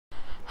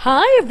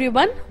Hi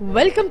everyone,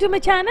 welcome to my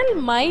channel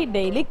My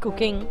Daily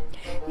Cooking.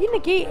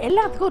 இன்னைக்கு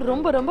எல்லாத்துக்கும்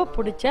ரொம்ப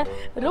பிடிச்ச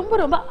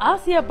ரொம்ப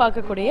ஆசையா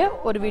பார்க்கக்கூடிய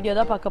ஒரு வீடியோ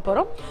தான் பார்க்க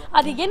போறோம்.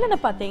 அது என்னன்னு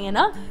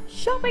பார்த்தீங்கன்னா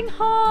ஷாப்பிங்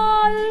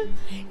ஹால்.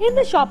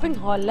 இந்த ஷாப்பிங்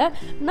ஹால்ல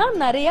நான்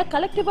நிறைய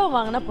கலெக்டிவா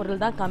வாங்கின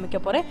பொருள் தான் காமிக்க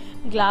போறேன்.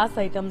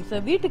 கிளாஸ் ஐட்டம்ஸ்,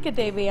 வீட்டுக்கு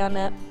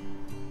தேவையான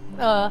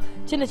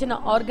சின்ன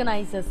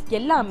ஆர்கனைசர்ஸ்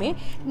எல்லாமே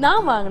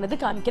நான் வாங்கினது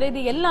காமிக்கிறேன்.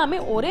 இது எல்லாமே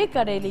ஒரே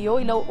கடையிலையோ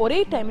இல்லை ஒரே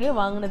டைம்லையோ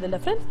வாங்கினது இல்லை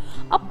ஃப்ரெண்ட்ஸ்.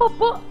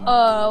 அப்பப்போ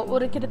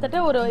ஒரு கிட்டத்தட்ட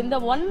ஒரு இந்த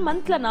 1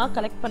 monthல நான்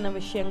கலெக்ட் பண்ண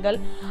விஷயங்கள்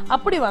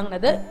அப்படி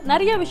வாங்கினது.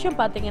 நிறைய விஷயம்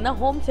பார்த்தீங்கன்னா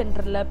ஹோம்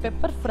சென்டரில்,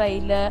 பெப்பர்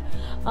ஃப்ரைல,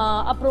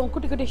 அப்புறம்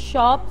குட்டி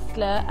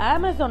ஷாப்ஸில்,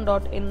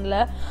 Amazon.inல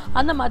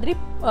அந்த மாதிரி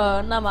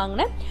நான்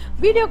வாங்கினேன்.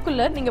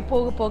 வீடியோக்குள்ளே நீங்கள்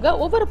போக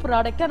ஒவ்வொரு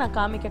ப்ராடக்டாக நான்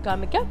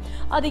காமிக்க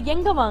அது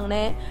எங்கே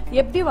வாங்கினேன்,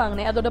 எப்படி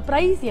வாங்கினேன், அதோட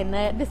ப்ரைஸ்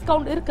என்ன,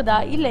 டிஸ்கவுண்ட் இருக்குதா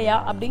இல்லையா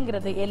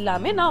அப்படிங்கிறது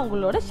எல்லாமே நான்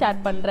உங்களோட ஷேர்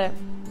பண்றேன்.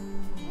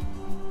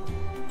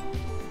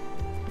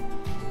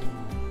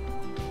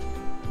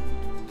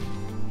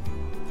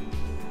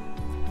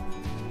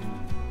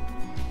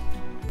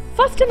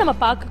 ஃபர்ஸ்ட் நம்ம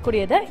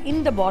பார்க்கக்கூடியது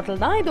இந்த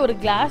பாட்டில் தான். இது ஒரு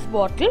கிளாஸ்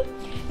பாட்டில்,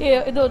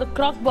 இது ஒரு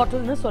கிராக்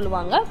பாட்டில்னு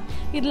சொல்லுவாங்க.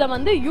 இதில்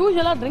வந்து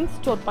யூஸ்வலாக ட்ரிங்க்ஸ்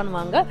ஸ்டோர்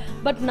பண்ணுவாங்க.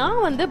 பட் நான்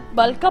வந்து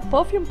பல்காக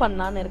பர்ஃப்யூம்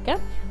பண்ணலான்னு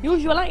இருக்கேன்.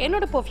 யூஸ்வலாக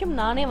என்னோட பர்ஃப்யூம்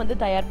நானே வந்து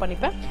தயார்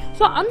பண்ணிப்பேன்.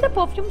 ஸோ அந்த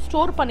பர்ஃப்யூம்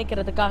ஸ்டோர்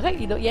பண்ணிக்கிறதுக்காக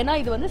இது, ஏன்னா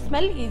இது வந்து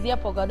ஸ்மெல் ஈஸியாக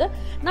போகாது,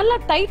 நல்லா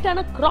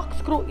டைட்டான கிராக்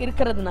ஸ்க்ரூ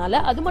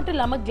இருக்கிறதுனால, அது மட்டும்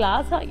இல்லாமல்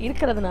கிளாஸாக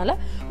இருக்கிறதுனால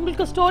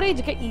உங்களுக்கு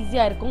ஸ்டோரேஜுக்கு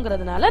ஈஸியாக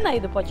இருக்குங்கிறதுனால நான்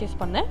இது பர்ச்சேஸ்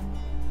பண்ணேன்.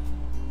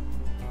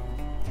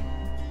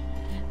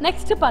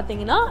 நெக்ஸ்ட்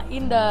பார்த்தீங்கன்னா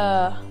இந்த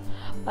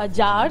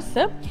ஜார்ஸ்.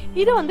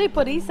 இது வந்து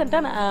இப்போ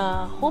ரீசெண்டாக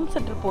நான் ஹோம்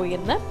சென்டர்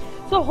போயிருந்தேன்.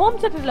 ஸோ ஹோம்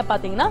சென்டரில்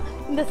பார்த்தீங்கன்னா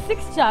இந்த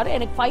 6 ஜார்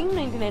எனக்கு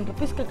 599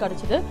 ருபீஸ்க்கு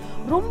கிடச்சிது.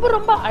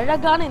 ரொம்ப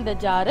அழகான இந்த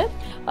ஜாரு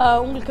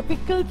உங்களுக்கு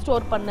பிக்கிள்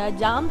ஸ்டோர் பண்ண,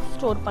 ஜாம்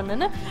ஸ்டோர்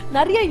பண்ணன்னு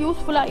நிறைய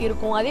யூஸ்ஃபுல்லாக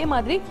இருக்கும். அதே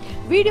மாதிரி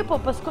வீடியோ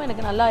பர்பஸ்க்கும்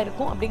எனக்கு நல்லா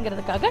இருக்கும்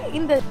அப்படிங்கிறதுக்காக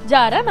இந்த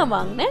ஜாரை நான்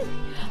வாங்கினேன்.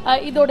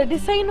 இதோட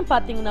டிசைன்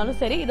பார்த்தீங்கன்னாலும்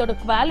சரி, இதோட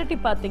குவாலிட்டி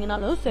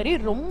பார்த்தீங்கன்னாலும் சரி,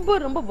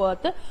 ரொம்ப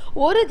வர்த்து.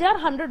 ஒரு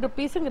ஜார் 100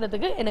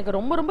 ருபீஸுங்கிறதுக்கு எனக்கு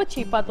ரொம்ப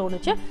சீப்பாக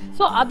தோணுச்சு.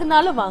 ஸோ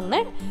அதனால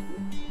வாங்கினேன்.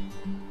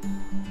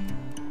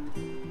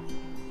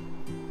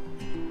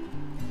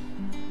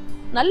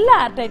 நல்ல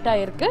ஏர்டைட்டா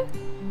இருக்கு.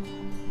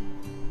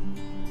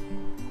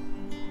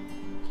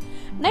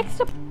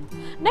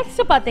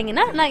 நெக்ஸ்ட்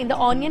பாத்தீங்கன்னா நான் இந்த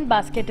ஆனியன்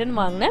பாஸ்கெட்னு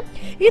வாங்கினேன்.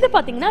 இது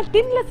பாத்தீங்கன்னா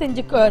டின்ல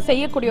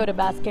செய்யக்கூடிய ஒரு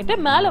பாஸ்கெட்.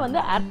 மேல வந்து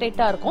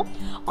ஏர்டைட்டா இருக்கும்.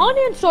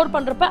 ஆனியன் ஸ்டோர்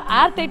பண்றப்ப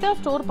ஏர்டைட்டா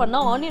ஸ்டோர்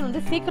பண்ணா ஆனியன்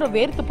வந்து சீக்கிரம்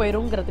வேர்த்து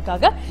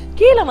போயிருங்கிறதுக்காக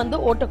கீழே வந்து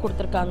ஓட்டை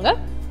கொடுத்துருக்காங்க.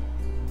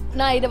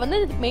 நான் இதை வந்து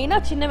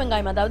மெயினாக சின்ன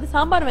வெங்காயம், அதாவது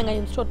சாம்பார்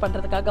வெங்காயம் ஸ்டோர்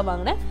பண்ணுறதுக்காக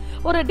வாங்கினேன்.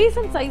 ஒரு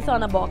டீசென்ட்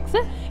சைஸான பாக்ஸு.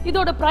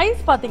 இதோட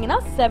ப்ரைஸ் பார்த்தீங்கன்னா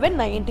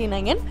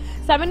 799.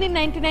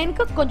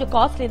 1799க்கு கொஞ்சம்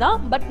காஸ்ட்லி தான்.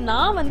 பட்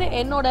நான் வந்து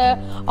என்னோட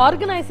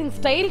ஆர்கனைசிங்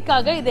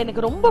ஸ்டைலுக்காக இது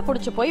எனக்கு ரொம்ப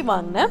பிடிச்சி போய்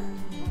வாங்கினேன்.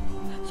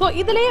 ஸோ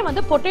இதுலேயே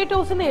வந்து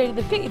பொட்டேட்டோஸ்ன்னு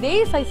எழுதிருக்கு, இதே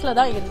சைஸில்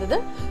தான் இருந்தது.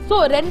 ஸோ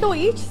ரெண்டும்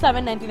ஈச்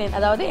 799,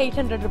 அதாவது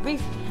 800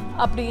 ருபீஸ்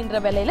அப்படின்ற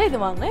விலையில இது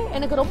வாங்கினேன்.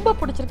 எனக்கு ரொம்ப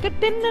பிடிச்சிருக்கு.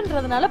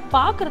 டின்ன்றதுனால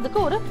பார்க்கறதுக்கு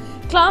ஒரு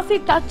கிளாசி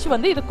டச்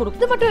வந்து இது கொடுக்கும்.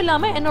 இது மட்டும்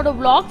இல்லாமல் என்னோட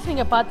vlogs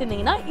நீங்க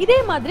பார்த்துருந்தீங்கன்னா இதே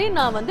மாதிரி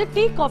நான் வந்து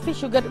டீ, காஃபி,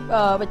 சுகர்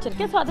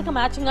வச்சிருக்கேன். ஸோ அதுக்கு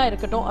மேட்சிங்காக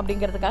இருக்கட்டும்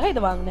அப்படிங்கிறதுக்காக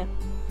இது வாங்கினேன்.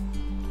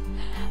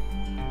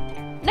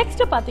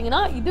 நெக்ஸ்ட்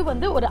பார்த்தீங்கன்னா இது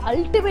வந்து ஒரு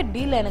அல்டிமேட்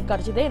டீல் எனக்கு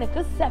கிடைச்சது. எனக்கு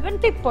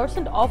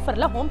 70%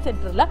 ஆஃபர்ல ஹோம்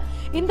சென்டர்ல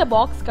இந்த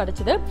பாக்ஸ்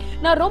கிடைச்சது.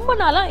 நான் ரொம்ப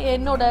நாளாக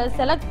என்னோட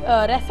சில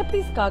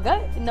ரெசிபிஸ்க்காக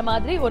இந்த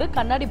மாதிரி ஒரு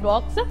கண்ணாடி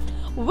பாக்ஸ்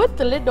வித்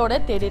லிட்டோட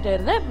தேடிட்டு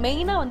இருந்தேன்.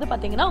 மெயினாக வந்து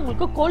பார்த்தீங்கன்னா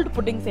உங்களுக்கு கோல்டு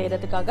புட்டிங்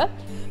செய்யறதுக்காக.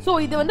 ஸோ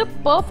இது வந்து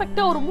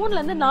பர்ஃபெக்டாக ஒரு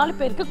 3லேருந்து 4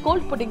 பேருக்கு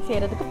கோல்டு புட்டிங்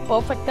செய்யறதுக்கு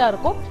பர்ஃபெக்டாக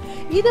இருக்கும்.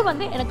 இது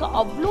வந்து எனக்கு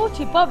அவ்வளோ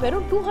சீப்பாக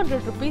வெறும்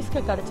 200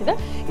 ருபீஸ்க்கு கிடச்சிது.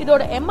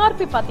 இதோட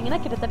எம்ஆர்பி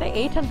பார்த்தீங்கன்னா கிட்டத்தட்ட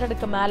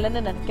 800க்கு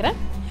மேலேன்னு நினைக்கிறேன்.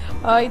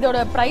 இதோட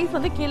ப்ரைஸ்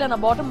வந்து கீழே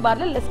நான் பாட்டம்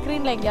பார்ல இல்லை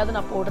ஸ்க்ரீனில் எங்கேயாவது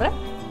நான் போடுறேன்.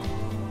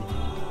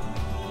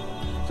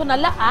 ஸோ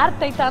நல்ல ஏர்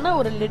டைட்டான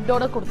ஒரு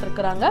லிட்டோட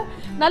கொடுத்துருக்குறாங்க.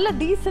 நல்ல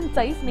டீசென்ட்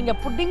சைஸ். நீங்கள்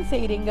புட்டிங்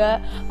செய்கிறீங்க,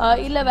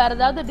 இல்லை வேறு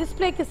ஏதாவது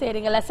டிஸ்பிளேக்கு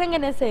செய்கிறீங்க,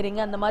 லெசங்கனே செய்கிறீங்க,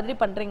 அந்த மாதிரி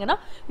பண்ணுறீங்கன்னா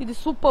இது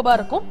சூப்பராக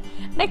இருக்கும்.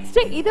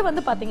 நெக்ஸ்ட்டு இது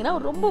வந்து பார்த்தீங்கன்னா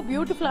ரொம்ப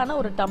பியூட்டிஃபுல்லான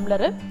ஒரு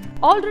டம்ளரு.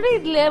 ஆல்ரெடி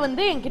இதில்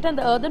வந்து என்கிட்ட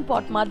அந்த earthen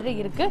pot மாதிரி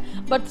இருக்குது.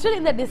 பட் ஸ்டில்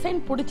இந்த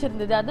டிசைன்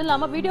பிடிச்சிருந்தது. அதுவும்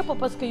இல்லாமல் வீடியோ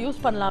பர்பஸ்க்கு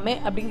யூஸ் பண்ணலாமே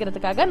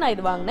அப்படிங்கிறதுக்காக நான்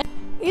இது வாங்கினேன்.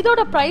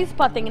 இதோட ப்ரைஸ்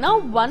பார்த்தீங்கன்னா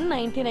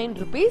 199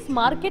 ருபீஸ்.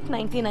 மார்க்கெட்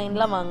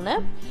 99ல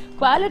வாங்கினேன்.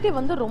 குவாலிட்டி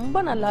வந்து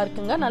ரொம்ப நல்லா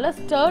இருக்குங்க. நல்ல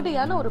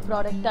ஸ்டர்டியான ஒரு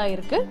ப்ராடக்டாக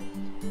இருக்குது.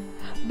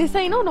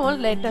 டிசைனும் ரொம்ப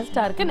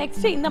லேட்டஸ்ட்டாக இருக்குது.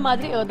 நெக்ஸ்ட் இந்த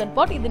மாதிரி earthen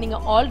pot, இது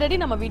நீங்கள் ஆல்ரெடி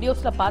நம்ம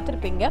வீடியோஸில்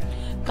பார்த்துருப்பீங்க.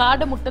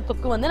 காடை முட்டை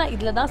தொக்கு வந்து நான்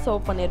இதில் தான்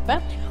சர்வ்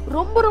பண்ணியிருப்பேன்.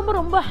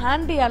 ரொம்ப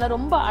ஹேண்டியான,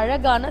 ரொம்ப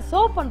அழகான,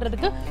 சர்வ்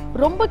பண்ணுறதுக்கு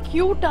ரொம்ப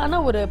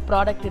க்யூட்டான ஒரு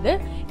ப்ராடக்ட் இது.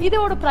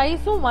 இதோட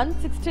ப்ரைஸும்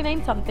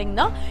 169 சம்திங்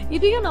தான்.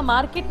 இதையும் நான்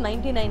மார்க்கெட்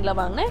 99ல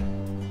வாங்கினேன்.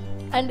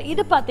 அண்ட்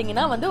இது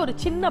பார்த்தீங்கன்னா வந்து ஒரு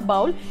சின்ன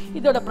பவுல்.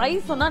 இதோட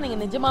ப்ரைஸ் சொன்னால்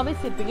நீங்கள் நிஜமாவே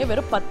சேர்ப்பீங்க,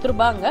 வெறும் 10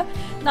 ரூபாங்க.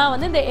 நான்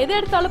வந்து இந்த எது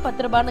எடுத்தாலும்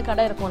 10 ரூபான்னு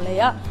கடை இருக்கும்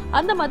இல்லையா,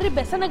 அந்த மாதிரி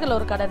பெசனகல்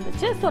ஒரு கடை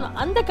இருந்துச்சு. ஸோ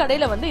அந்த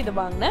கடையில் வந்து இது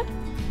வாங்கினேன்.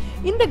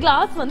 இந்த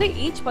கிளாஸ் வந்து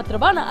ஈச் 10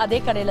 ரூபாய். நான் அதே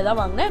கடையில் தான்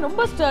வாங்கினேன்.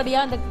 ரொம்ப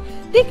ஸ்டர்டியாக இந்த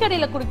டீ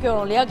கடையில்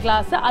குடிக்கிறோம் இல்லையா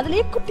கிளாஸ்,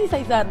 அதுலேயே குட்டி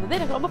சைஸாக இருந்தது.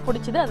 எனக்கு ரொம்ப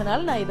பிடிச்சது,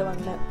 அதனால நான் இதை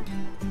வாங்கினேன்.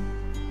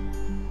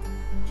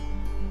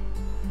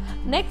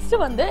 நெக்ஸ்ட்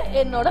வந்து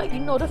என்னோட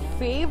இன்னொரு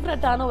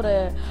ஃபேவரட்டான ஒரு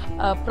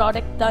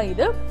ப்ராடக்ட் தான்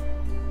இது.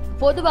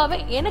 பொதுவாகவே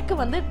எனக்கு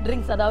வந்து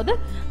ட்ரிங்க்ஸ், அதாவது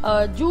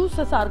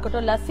ஜூஸஸாக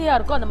இருக்கட்டும், லஸ்ஸியாக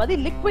இருக்கும், அந்த மாதிரி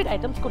லிக்விட்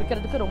ஐட்டம்ஸ்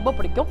குடிக்கிறதுக்கு ரொம்ப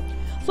பிடிக்கும்.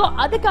 ஸோ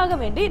அதுக்காக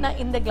வேண்டி நான்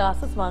இந்த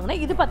கிளாஸஸ்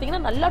வாங்கினேன். இது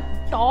பார்த்தீங்கன்னா நல்லா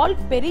டால்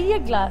பெரிய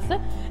கிளாஸு.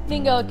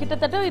 நீங்கள்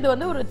கிட்டத்தட்ட இது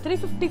வந்து ஒரு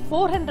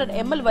 350-400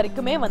 ml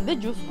வரைக்குமே வந்து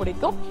ஜூஸ்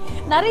குடிக்கும்.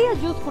 நிறைய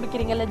ஜூஸ்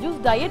குடிக்கிறீங்க, இல்லை ஜூஸ்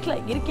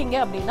டயட்டில் இருக்கீங்க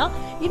அப்படின்னா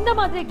இந்த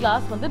மாதிரி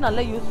கிளாஸ் வந்து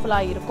நல்ல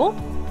யூஸ்ஃபுல்லாக இருக்கும்.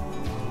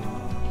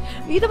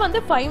 இது வந்து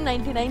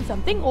 599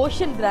 சம்திங்,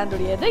 ஓஷன்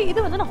பிராண்டுடையது. இது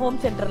வந்து நான்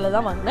ஹோம் சென்டரில்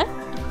தான் வாங்கினேன்.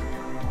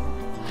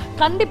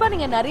 கண்டிப்பா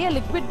நீங்க நிறைய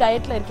லிக்விட்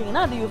டயட்ல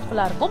இருக்கீங்கன்னா அது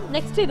யூஸ்ஃபுல்லா இருக்கும்.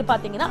 நெக்ஸ்ட் இது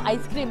பாத்தீங்கன்னா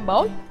ஐஸ்கிரீம்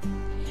பவுல்.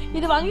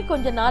 இது வாங்கி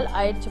கொஞ்ச நாள்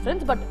ஆயிடுச்சு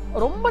ஃப்ரெண்ட்ஸ், பட்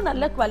ரொம்ப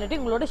நல்ல குவாலிட்டி,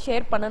 உங்களோட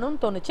ஷேர்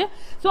பண்ணணும்னு தோணுச்சு.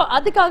 ஸோ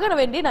அதுக்காக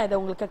நான் இதை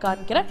உங்களுக்கு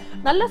காமிக்கிறேன்.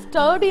 நல்ல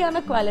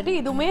ஸ்டர்டியான குவாலிட்டி.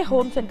 இதுவுமே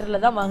ஹோம்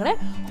சென்டர்ல தான்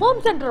வாங்கினேன்.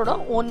 ஹோம் சென்டரோட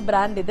ஓன்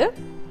பிராண்ட் இது.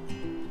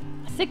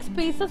 6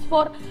 pieces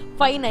for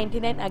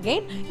 599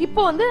 அகைன்.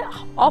 இப்போ வந்து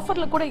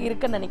ஆஃபர்ல கூட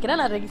இருக்குன்னு நினைக்கிறேன்.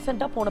 நான்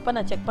ரீசெண்டா போனப்ப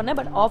நான் செக் பண்ணேன்,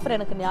 பட் ஆஃபர்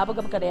எனக்கு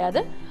ஞாபகம்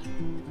கிடையாது.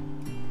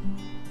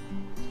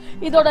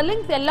 இதோட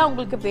லிங்க்ஸ் எல்லாம்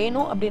உங்களுக்கு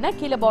வேணும் அப்படின்னா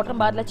கீழே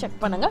பாட்டம் பார்ல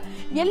செக் பண்ணுங்க.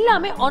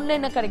 எல்லாமே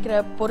ஆன்லைன்ல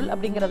கிடைக்கிற பொருள்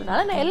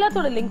அப்படிங்கிறதுனால நான்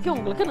எல்லாத்தோட லிங்க்கும்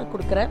உங்களுக்கு நான்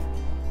கொடுக்குறேன்.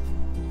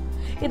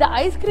 இது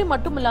ஐஸ்கிரீம்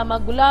மட்டும் இல்லாம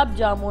gulab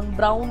jamun,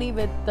 brownie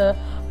with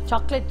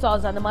chocolate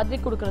sauce அந்த மாதிரி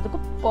கொடுக்கறதுக்கு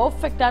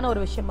பர்ஃபெக்டான ஒரு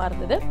விஷயமா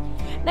இருந்தது.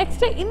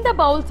 நெக்ஸ்ட் இந்த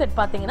பவுல் செட்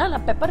பாத்தீங்கன்னா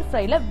நான் பெப்பர்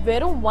ஃப்ரைல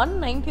வெறும்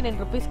 199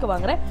 ருபீஸ்க்கு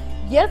வாங்குறேன்.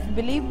 எஸ்,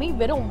 பிலீவ் மீ,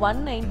 வெறும்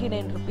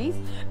 199 ருபீஸ்.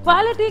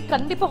 குவாலிட்டி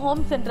கண்டிப்பா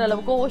ஹோம் சென்டர்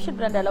அளவுக்கோ ஓஷன்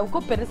பிராண்ட்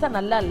அளவுக்கோ பெருசா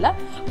நல்லா இல்ல.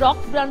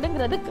 ராக்ஸ்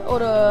பிராண்டுங்கிறது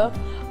ஒரு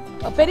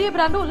பெரிய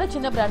பிராண்டும் இல்ல,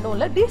 சின்ன பிராண்டும்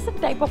இல்ல,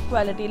 டீசன்ட் டைப் ஆஃப்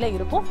குவாலிட்டியில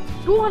இருக்கும்.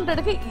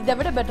 200க்கு இதை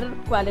விட பெட்டர்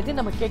குவாலிட்டி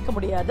நம்ம கேட்க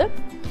முடியாது.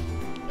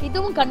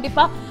 இதுவும்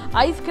கண்டிப்பா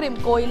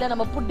ஐஸ்கிரீம்க்கோ இல்ல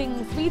நம்ம புட்டிங்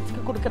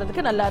ஸ்வீட்ஸ்க்கு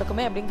கொடுக்கறதுக்கு நல்லா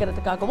இருக்குமே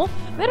அப்படிங்கிறதுக்காகவும்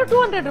வெறும்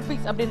 200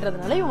 ருபீஸ்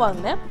அப்படின்றதுனால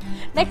வாங்கினேன்.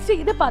 நெக்ஸ்ட்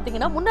இது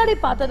பாத்தீங்கன்னா முன்னாடி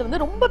பார்த்தது வந்து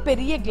ரொம்ப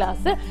பெரிய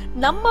கிளாஸ்.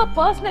 நம்ம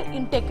பர்சனல்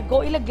இன்டேக்குக்கோ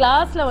இல்ல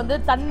கிளாஸ்ல வந்து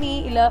தண்ணி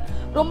இல்ல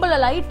ரொம்ப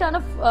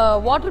லைட்டான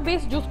வாட்டர்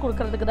பேஸ்ட் ஜூஸ்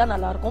குடுக்கிறதுக்கு தான்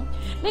நல்லா இருக்கும்.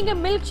 நீங்க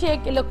மில்க்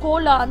ஷேக் இல்ல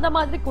கோலா அந்த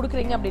மாதிரி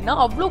குடுக்குறீங்க அப்படின்னா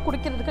அவ்வளோ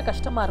குடிக்கிறதுக்கு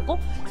கஷ்டமா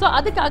இருக்கும். ஸோ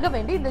அதுக்காக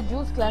வேண்டி இந்த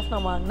ஜூஸ் கிளாஸ்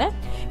நான் வாங்கினேன்.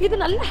 இது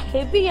நல்ல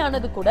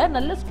ஹெவியானது கூட,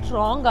 நல்ல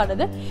ஸ்ட்ராங்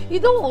ஆனது.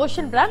 இதுவும்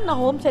ஓஷன் பிராண்ட்.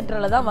 நான் ஹோம்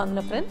சென்டர்ல தான்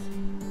வாங்கினேன் ஃப்ரெண்ட்ஸ்.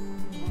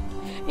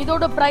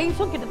 இதோட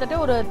பிரைஸும் கிட்டத்தட்ட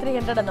ஒரு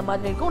 300 அந்த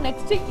மாதிரி இருக்கும்.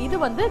 நெக்ஸ்ட் இது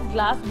வந்து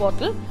கிளாஸ்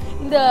பாட்டில்.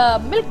 இந்த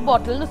மில்க்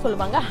பாட்டில்னு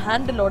சொல்லுவாங்க,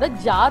 ஹேண்டிலோட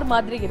ஜார்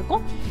மாதிரி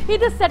இருக்கும்.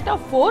 இது செட்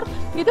ஆஃப் 4.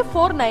 இது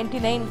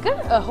 499க்கு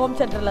ஹோம்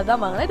சென்டர்ல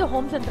தான் வாங்கினேன். இது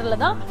ஹோம் சென்டர்ல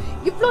தான்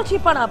இவ்வளோ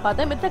சீப்பா நான்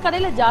பார்த்தேன். மித்த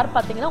கடையில ஜார்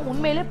பார்த்தீங்கன்னா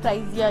உண்மையிலே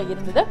பிரைஸியா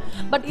இருந்தது.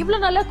 பட் இவ்வளோ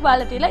நல்ல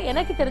குவாலிட்டியில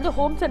எனக்கு தெரிஞ்ச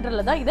ஹோம்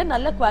சென்டர்ல தான் இது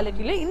நல்ல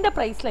குவாலிட்டியில இந்த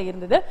பிரைஸ்ல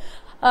இருந்தது.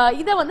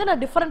 இதை வந்து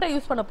நான் டிஃபரெண்டா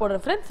யூஸ் பண்ண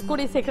போறேன் ஃப்ரெண்ட்ஸ்.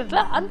 கூடிய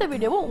சீக்கிரத்துல அந்த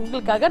வீடியோவும்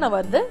உங்களுக்காக நான்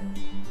வருது.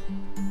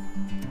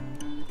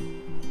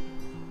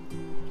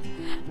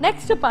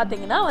 நெக்ஸ்ட்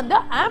பாத்தீங்கன்னா வந்து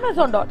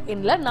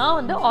Amazon.inல நான்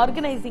வந்து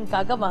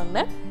ஆர்கனைசிங்காக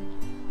வாங்கினேன்.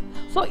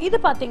 ஸோ இது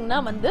பாத்தீங்கன்னா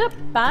வந்து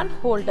பேன்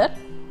ஹோல்டர்.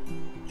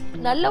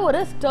 நல்ல ஒரு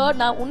ஸ்டர்.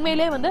 நான்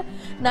உண்மையிலே வந்து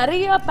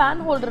நிறைய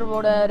பேன்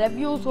ஹோல்டரோட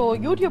ரிவ்யூஸோ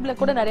யூடியூப்ல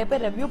கூட நிறைய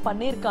பேர் ரிவ்யூ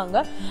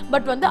பண்ணியிருக்காங்க.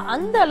 பட் வந்து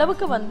அந்த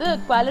அளவுக்கு வந்து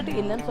குவாலிட்டி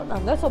இல்லைன்னு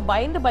சொன்னாங்க. ஸோ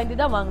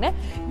பயந்து தான் வாங்கினேன்.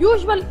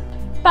 யூஸ்வல்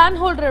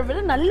பேன் ஹோல்டரை விட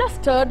நல்லா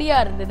ஸ்டர்டியா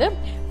இருந்தது.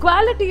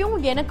 குவாலிட்டியும்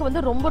எனக்கு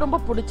வந்து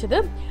ரொம்ப பிடிச்சது.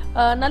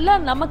 நல்லா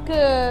நமக்கு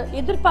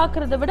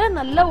எதிர்பார்க்கறத விட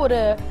நல்ல ஒரு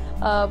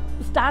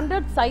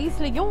ஸ்டாண்டர்ட்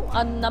சைஸ்லையும்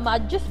நம்ம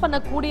அட்ஜஸ்ட்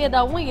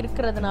பண்ணக்கூடியதாகவும்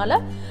இருக்கிறதுனால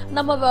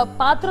நம்ம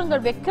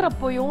பாத்திரங்கள்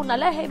வைக்கிறப்பையும்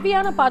நல்ல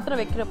ஹெவியான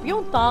பாத்திரம்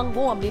வைக்கிறப்பையும்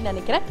தாங்கும் அப்படின்னு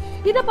நினைக்கிறேன்.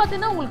 இதை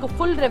பார்த்தீங்கன்னா உங்களுக்கு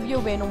ஃபுல்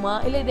ரிவ்யூ வேணுமா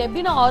இல்லை இதை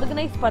எப்படி நான்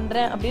ஆர்கனைஸ்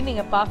பண்ணுறேன் அப்படின்னு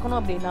நீங்கள் பார்க்கணும்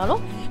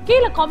அப்படின்னாலும்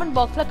கீழே காமெண்ட்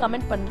பாக்ஸில்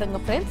கமெண்ட்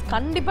பண்ணுறேங்க ஃப்ரெண்ட்ஸ்.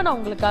 கண்டிப்பாக நான்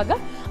உங்களுக்காக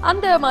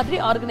அந்த மாதிரி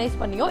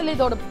ஆர்கனைஸ் பண்ணியோ இல்லை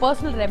இதோட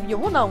பர்சனல்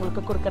ரிவ்யூவும் நான்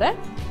உங்களுக்கு கொடுக்குறேன்.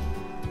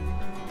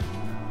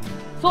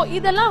 ஸோ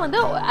இதெல்லாம் வந்து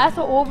ஆஸ்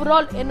அ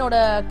ஓவரால் என்னோட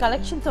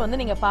கலெக்ஷன்ஸை வந்து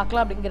நீங்கள்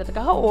பார்க்கலாம்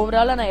அப்படிங்கிறதுக்காக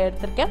ஓவராலாக நான்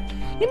எடுத்திருக்கேன்.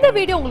 இந்த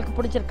வீடியோ உங்களுக்கு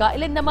பிடிச்சிருக்கா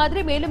இல்லை இந்த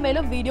மாதிரி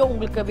மேலும் வீடியோ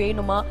உங்களுக்கு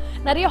வேணுமா,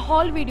 நிறைய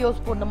ஹால்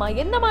வீடியோஸ் போடணுமா,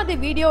 என்ன மாதிரி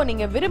வீடியோ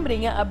நீங்கள்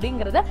விரும்புறீங்க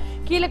அப்படிங்கிறத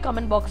கீழே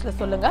கமெண்ட் பாக்ஸில்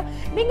சொல்லுங்கள்.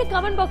 நீங்கள்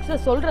கமெண்ட்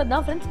பாக்ஸில் சொல்கிறது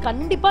தான் ஃப்ரெண்ட்ஸ்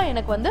கண்டிப்பாக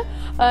எனக்கு வந்து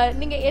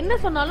நீங்கள் என்ன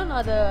சொன்னாலும்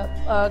நான் அதை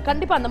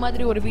கண்டிப்பாக அந்த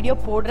மாதிரி ஒரு வீடியோ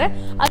போடுறேன்.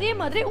 அதே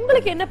மாதிரி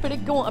உங்களுக்கு என்ன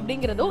பிடிக்கும்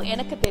அப்படிங்கிறதும்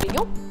எனக்கு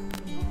தெரியும்.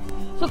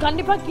 ஸோ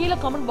கண்டிப்பாக கீழே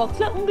கமெண்ட்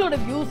பாக்ஸில் உங்களோட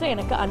வியூஸை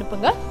எனக்கு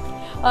அனுப்புங்க.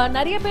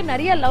 நிறைய பேர்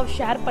நிறைய லவ்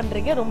ஷேர்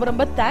பண்ணுறீங்க,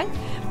 ரொம்ப தேங்க்ஸ்.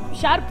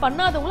 ஷேர்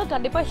பண்ணாதவங்களும்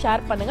கண்டிப்பாக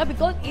ஷேர் பண்ணுங்கள்.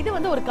 பிகாஸ் இது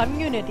வந்து ஒரு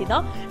கம்யூனிட்டி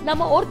தான்.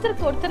 நம்ம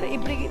ஒருத்தருக்கு ஒருத்தர்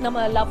இப்படி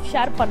நம்ம லவ்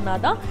ஷேர்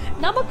பண்ணாதான்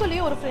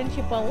நமக்குள்ளேயும் ஒரு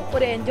ஃப்ரெண்ட்ஷிப்பாகவும்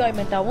ஒரு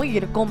என்ஜாய்மெண்ட்டாகவும்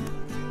இருக்கும்.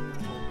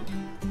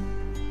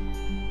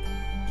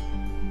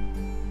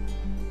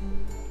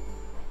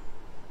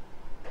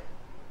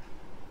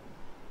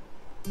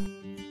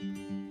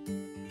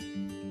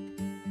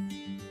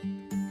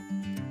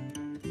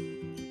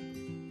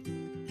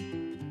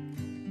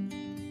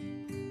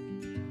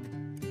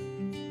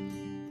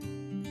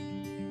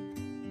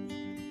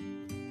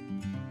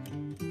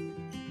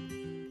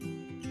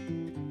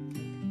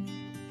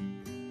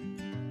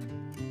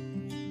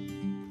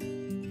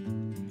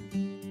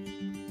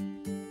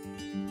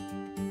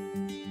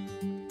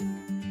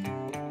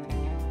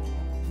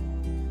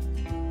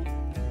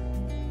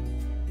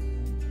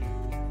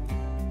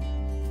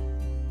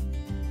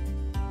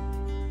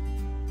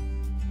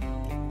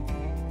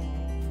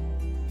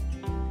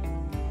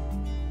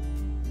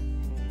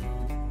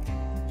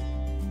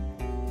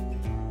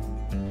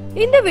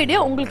 இந்த வீடியோ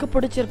உங்களுக்கு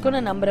பிடிச்சிருக்குன்னு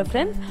நம்புறேன்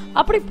ஃப்ரெண்ட்ஸ்.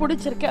 அப்படி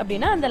பிடிச்சிருக்கு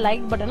அப்படின்னா அந்த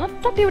லைக் பட்டனை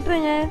தட்டி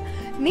விட்டுருங்க.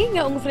 நீங்க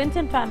உங்க ஃப்ரெண்ட்ஸ்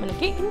அண்ட்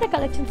ஃபேமிலிக்கு இந்த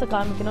கலெக்ஷன்ஸை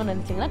காமிக்கணும்னு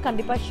நினைச்சீங்கன்னா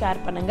கண்டிப்பா ஷேர்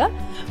பண்ணுங்க.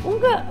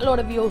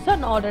 உங்களோட வியூஸை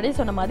நான் ஆல்ரெடி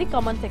சொன்ன மாதிரி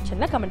கமெண்ட்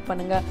செக்ஷன்ல கமெண்ட்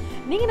பண்ணுங்க.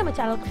 நீங்க நம்ம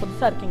சேனலுக்கு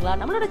புதுசா இருக்கீங்களா,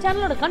 நம்மளோட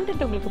சேனலோட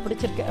கண்டென்ட் உங்களுக்கு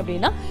பிடிச்சிருக்கு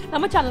அப்படின்னா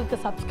நம்ம சேனலுக்கு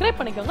சப்ஸ்கிரைப்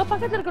பண்ணிக்கோங்க.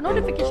 பக்கத்துல இருக்க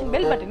நோட்டிபிகேஷன்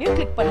பெல் பட்டனையும்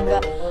கிளிக் பண்ணுங்க.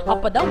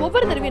 அப்பதான்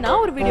ஒவ்வொரு தடவையும்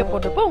நான் ஒரு வீடியோ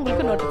போட்டப்போ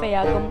உங்களுக்கு நோட்டிஃபை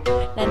ஆகும்.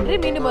 நன்றி.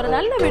 மீண்டும் ஒரு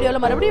நல்ல வீடியோல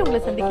மறுபடியும்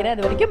உங்களை சந்திக்கிறேன்.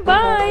 அது வரைக்கும்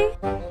பாய்.